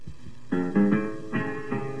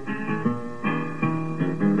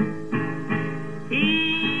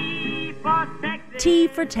T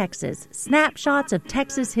for Texas, snapshots of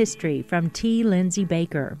Texas history from T. Lindsay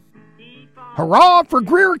Baker. Hurrah for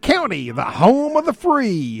Greer County, the home of the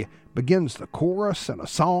free, begins the chorus in a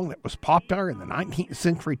song that was popular in the 19th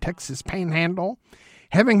century Texas Panhandle.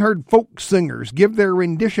 Having heard folk singers give their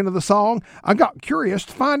rendition of the song, I got curious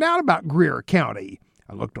to find out about Greer County.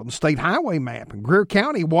 I looked on the state highway map, and Greer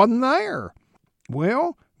County wasn't there.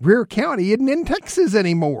 Well, Greer County isn't in Texas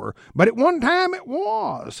anymore, but at one time it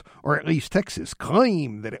was, or at least Texas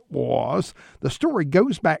claimed that it was. The story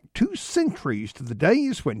goes back 2 centuries to the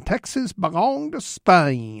days when Texas belonged to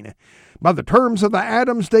Spain. By the terms of the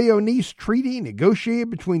Adams-de-Onís Treaty negotiated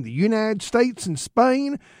between the United States and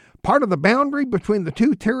Spain, part of the boundary between the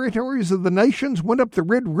 2 territories of the nations went up the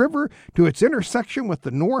Red River to its intersection with the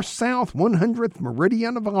north-south 100th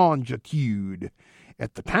meridian of longitude.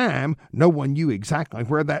 At the time, no one knew exactly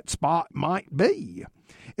where that spot might be.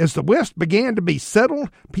 As the West began to be settled,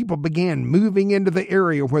 people began moving into the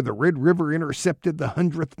area where the Red River intercepted the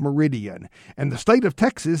 100th meridian, and the state of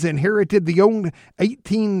Texas inherited the old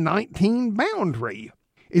 1819 boundary.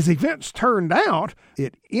 As events turned out,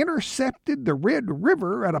 it intercepted the Red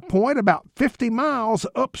River at a point about 50 miles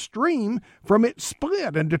upstream from its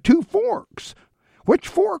split into 2 forks. Which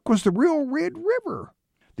fork was the real Red River?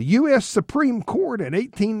 The U.S. Supreme Court in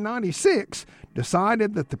 1896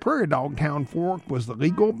 decided that the Prairie Dog Town Fork was the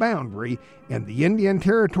legal boundary, and the Indian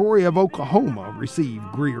Territory of Oklahoma received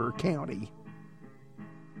Greer County.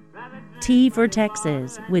 T for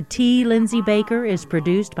Texas with T. Lindsay Baker is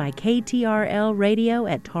produced by KTRL Radio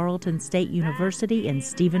at Tarleton State University in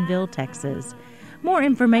Stephenville, Texas. More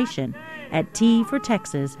information at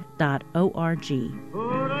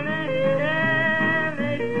tfortexas.org.